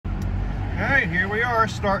Alright, here we are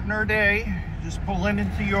starting our day. Just pulling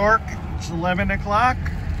into York. It's 11 o'clock.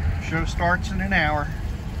 Show starts in an hour.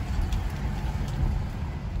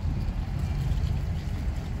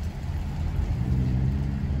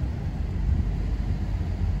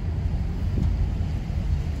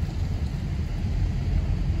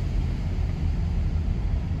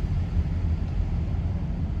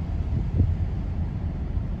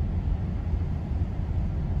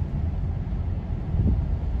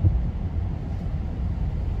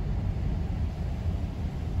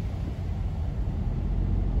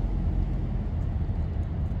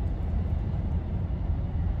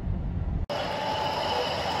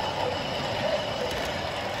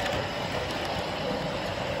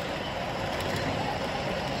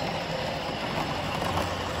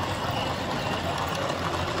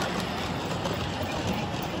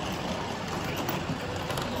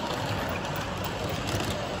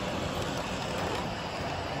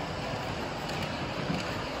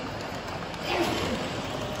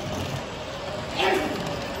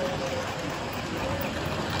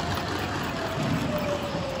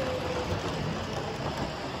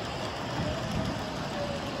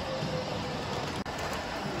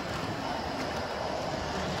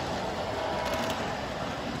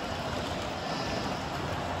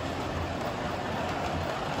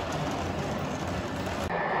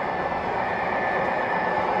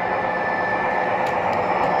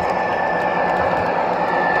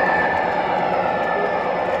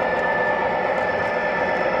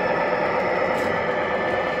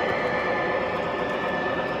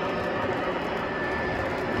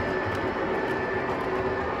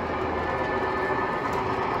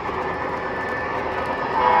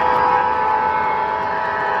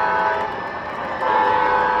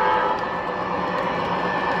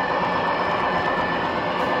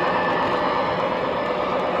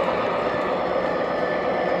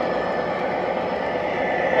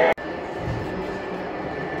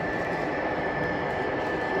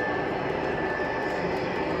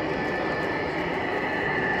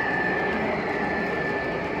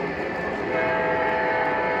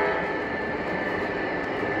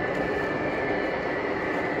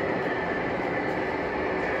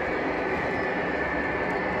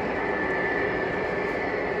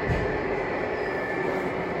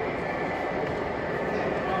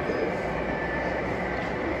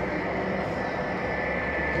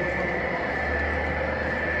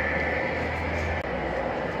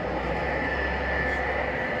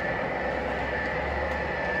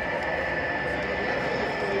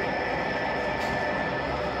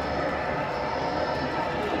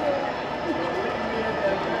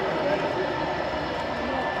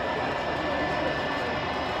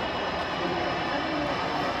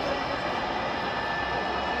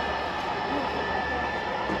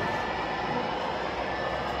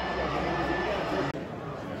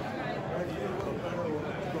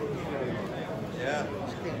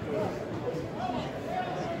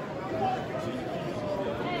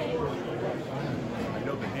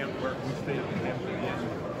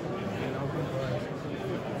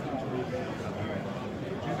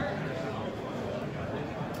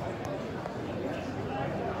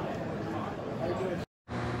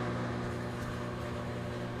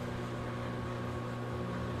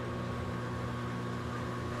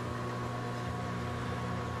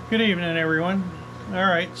 Good evening, everyone.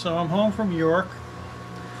 Alright, so I'm home from York,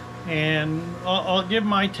 and I'll give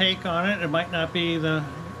my take on it. It might not be the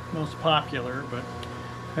most popular, but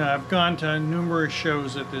I've gone to numerous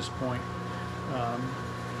shows at this point.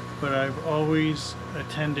 But I've always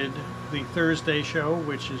attended the Thursday show,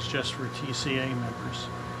 which is just for TCA members.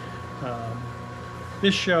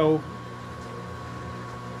 This show,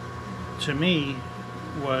 to me,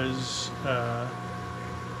 was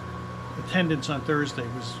attendance on Thursday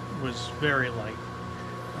was very light.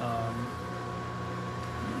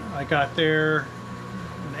 I got there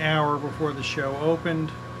an hour before the show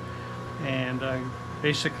opened, and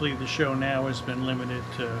basically the show now has been limited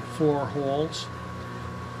to 4 halls,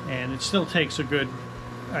 and it still takes a good,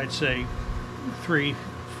 I'd say,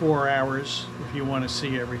 3-4 hours if you want to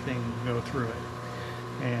see everything and go through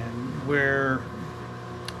it. And where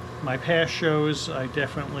my past shows, I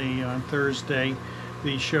definitely, on Thursday,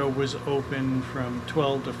 the show was open from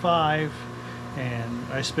 12 to 5,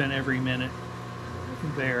 and I spent every minute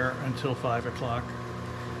there until 5 o'clock.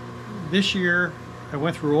 This year, I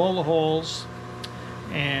went through all the halls,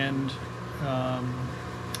 and I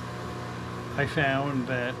found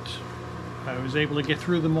that I was able to get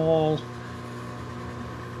through them all,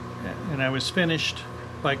 and I was finished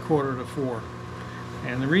by 3:45.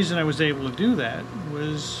 And the reason I was able to do that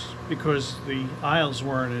was because the aisles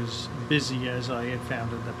weren't as busy as I had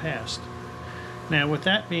found in the past. Now, with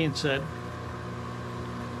that being said,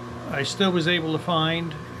 I still was able to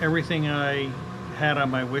find everything I had on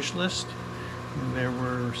my wish list. And there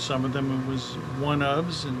were some of them it was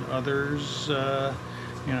one-ofs, and others,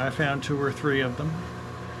 I found 2 or 3 of them.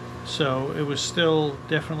 So it was still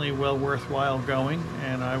definitely well worthwhile going,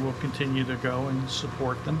 and I will continue to go and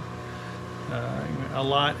support them. A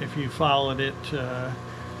lot, if you followed it,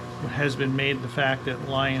 has been made the fact that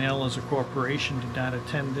Lionel as a corporation did not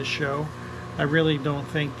attend this show. I really don't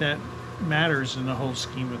think that matters in the whole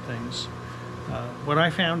scheme of things. What I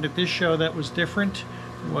found at this show that was different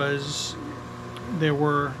was there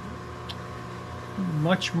were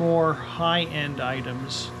much more high-end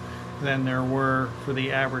items than there were for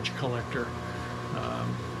the average collector.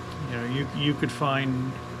 You could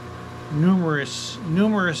find numerous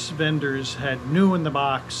vendors had new in the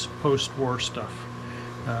box post-war stuff.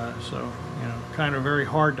 So kind of very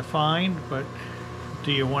hard to find, but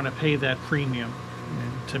do you want to pay that premium?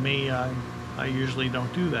 And to me, I usually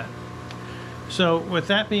don't do that. So with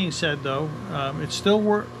that being said, though, it's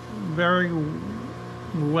still very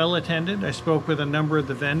well attended. I spoke with a number of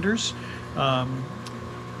the vendors.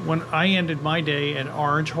 When I ended my day at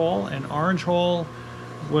Orange Hall, and Orange Hall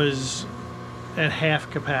was at half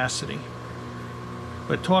capacity.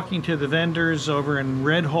 But talking to the vendors over in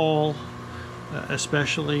Red Hall,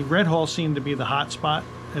 especially, Red Hall seemed to be the hot spot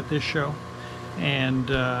at this show. And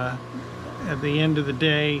at the end of the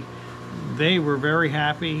day, they were very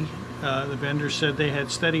happy. The vendors said they had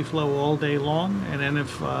steady flow all day long, and then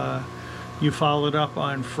if you followed up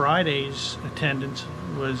on Friday's attendance,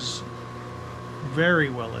 was very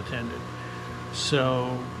well attended.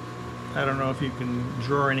 So I don't know if you can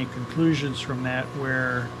draw any conclusions from that,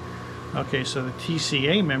 where okay, so the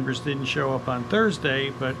TCA members didn't show up on Thursday,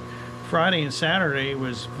 but Friday and Saturday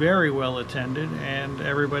was very well attended, and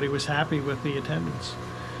everybody was happy with the attendance.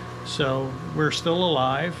 So we're still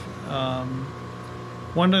alive.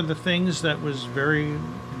 One of the things that was very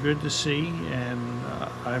good to see, and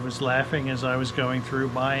I was laughing as I was going through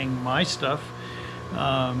buying my stuff,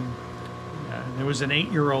 there was an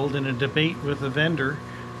 8-year-old in a debate with a vendor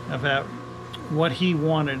about what he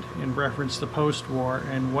wanted in reference to post-war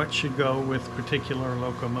and what should go with particular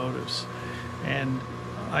locomotives. And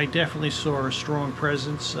I definitely saw a strong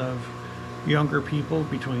presence of younger people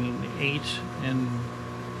between 8 and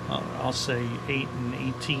I'll say 8 and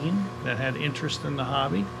 18 that had interest in the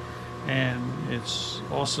hobby, and it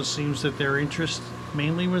also seems that their interest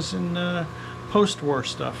mainly was in post-war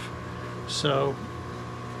stuff. So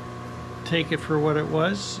take it for what it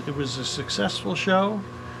was. It was a successful show.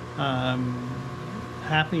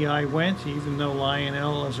 Happy I went, even though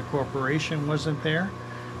Lionel as a corporation wasn't there,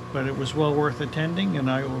 but it was well worth attending,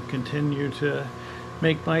 and I will continue to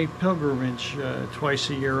make my pilgrimage twice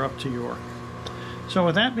a year up to York. So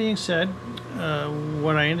with that being said,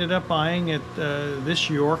 what I ended up buying at this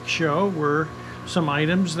York show were some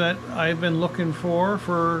items that I've been looking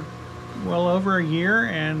for well over a year,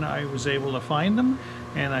 and I was able to find them,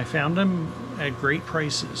 and I found them at great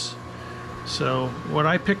prices. So what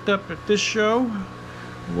I picked up at this show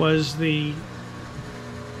was the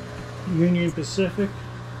Union Pacific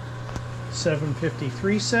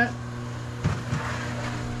 753 set.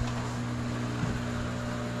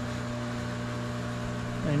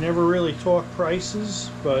 I never really talk prices,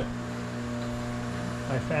 but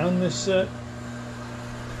I found this set,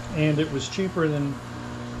 and it was cheaper than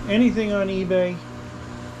anything on eBay,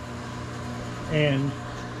 and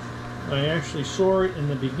I actually saw it in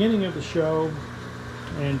the beginning of the show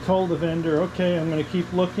and told the vendor, okay, I'm going to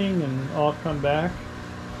keep looking and I'll come back.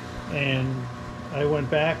 And I went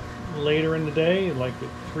back later in the day, like at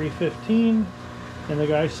 3:15, and the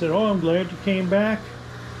guy said, oh, I'm glad you came back.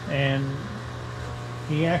 And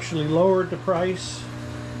he actually lowered the price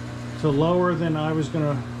to lower than I was going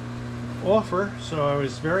to offer, so I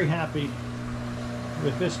was very happy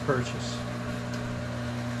with this purchase.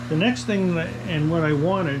 The next thing and what I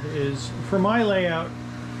wanted is, for my layout,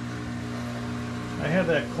 I have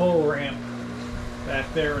that coal ramp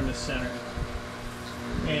back there in the center,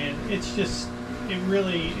 and it's just,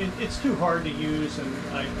 it's too hard to use, and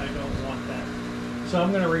I don't want that. So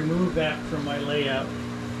I'm going to remove that from my layout.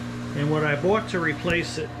 And what I bought to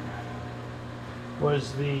replace it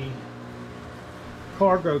was the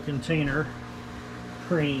cargo container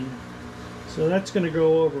crane. So that's going to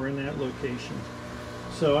go over in that location.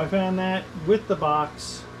 So I found that with the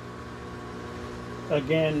box,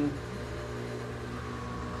 again,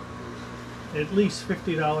 at least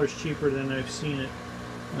 $50 cheaper than I've seen it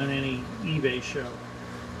on any eBay show.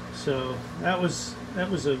 So that was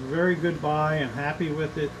a very good buy. I'm happy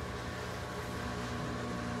with it.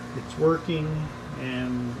 It's working,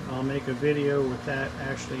 and I'll make make a video with that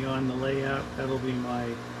actually on the layout. That'll be my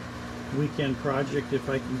weekend project if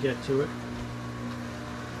I can get to it.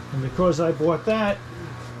 And because I bought that,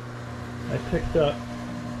 I picked up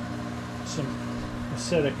a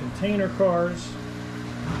set of container cars,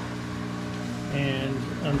 and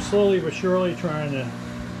I'm slowly but surely trying to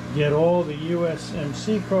get all the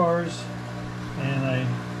USMC cars, and I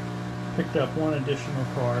picked up one additional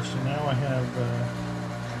car, so now I have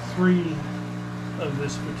 3 of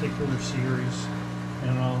this particular series,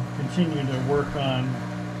 and I'll continue to work on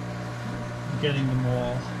getting them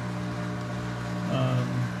all.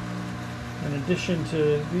 In addition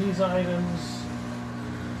to these items,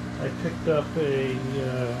 I picked up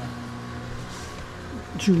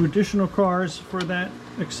 2 additional cars for that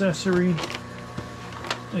accessory.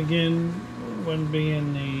 Again, one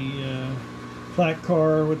being the flat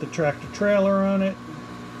car with the tractor trailer on it,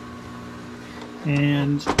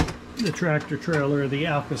 and the tractor trailer, the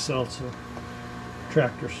Alka-Seltzer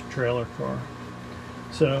tractor trailer car.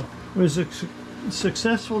 So it was a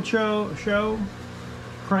successful show.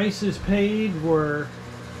 Prices paid were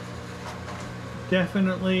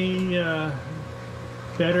definitely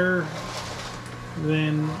better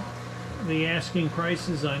than the asking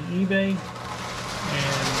prices on eBay, and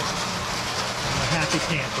I'm a happy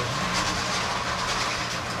camper.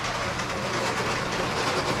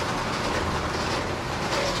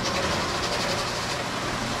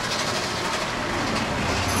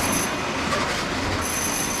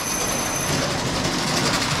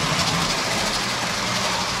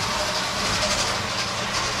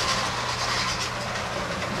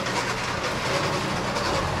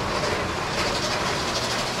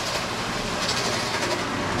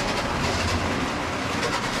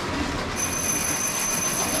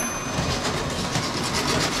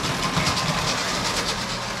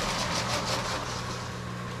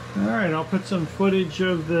 Alright, I'll put some footage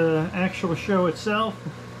of the actual show itself,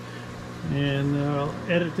 and I'll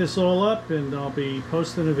edit this all up, and I'll be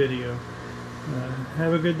posting a video.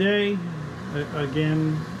 Have a good day.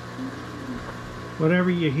 Again, whatever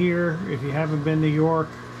you hear, if you haven't been to York,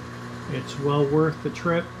 it's well worth the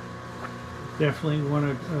trip. Definitely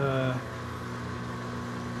want to,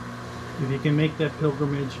 if you can make that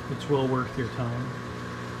pilgrimage, it's well worth your time.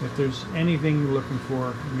 If there's anything you're looking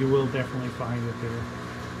for, you will definitely find it there.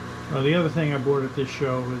 The other thing I bought at this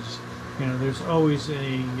show was, you know, there's always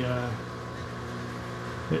at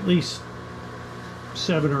least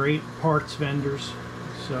 7 or 8 parts vendors.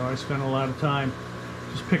 So I spent a lot of time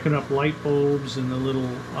just picking up light bulbs and the little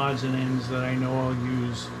odds and ends that I know I'll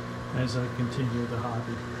use as I continue the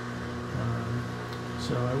hobby.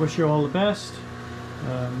 So I wish you all the best.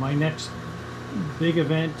 My next big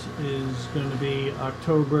event is going to be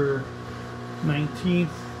October 19th.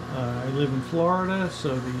 I live in Florida,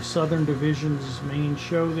 so the Southern Division's main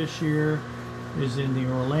show this year is in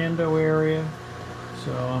the Orlando area.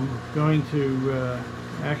 So I'm going to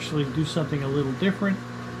actually do something a little different,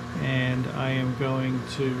 and I am going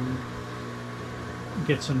to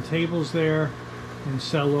get some tables there and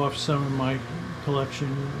sell off some of my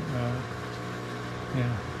collection.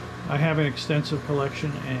 Yeah, I have an extensive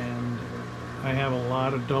collection, and I have a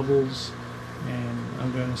lot of doubles, and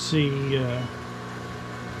I'm going to see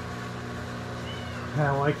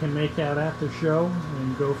how I can make out at the show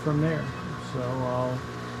and go from there. So I'll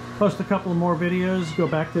post a couple more videos, go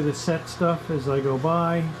back to the set stuff as I go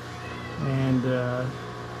by, and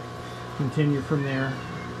continue from there.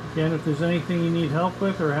 Again, if there's anything you need help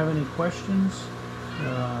with or have any questions,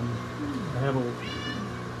 I have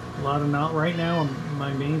a lot of knowledge right now.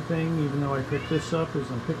 My main thing, even though I picked this up, is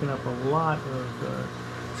I'm picking up a lot of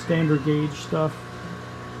standard gauge stuff.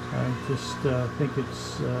 I just think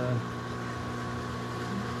it's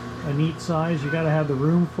a neat size. You got to have the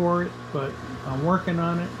room for it, but I'm working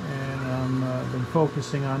on it, and I've been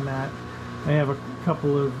focusing on that. I have a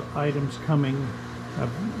couple of items coming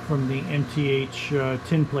from the MTH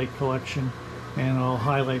tin plate collection, and I'll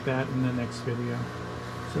highlight that in the next video.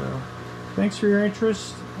 So thanks for your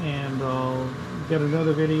interest, and I'll get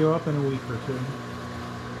another video up in a week or 2.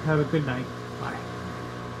 Have a good night. Bye.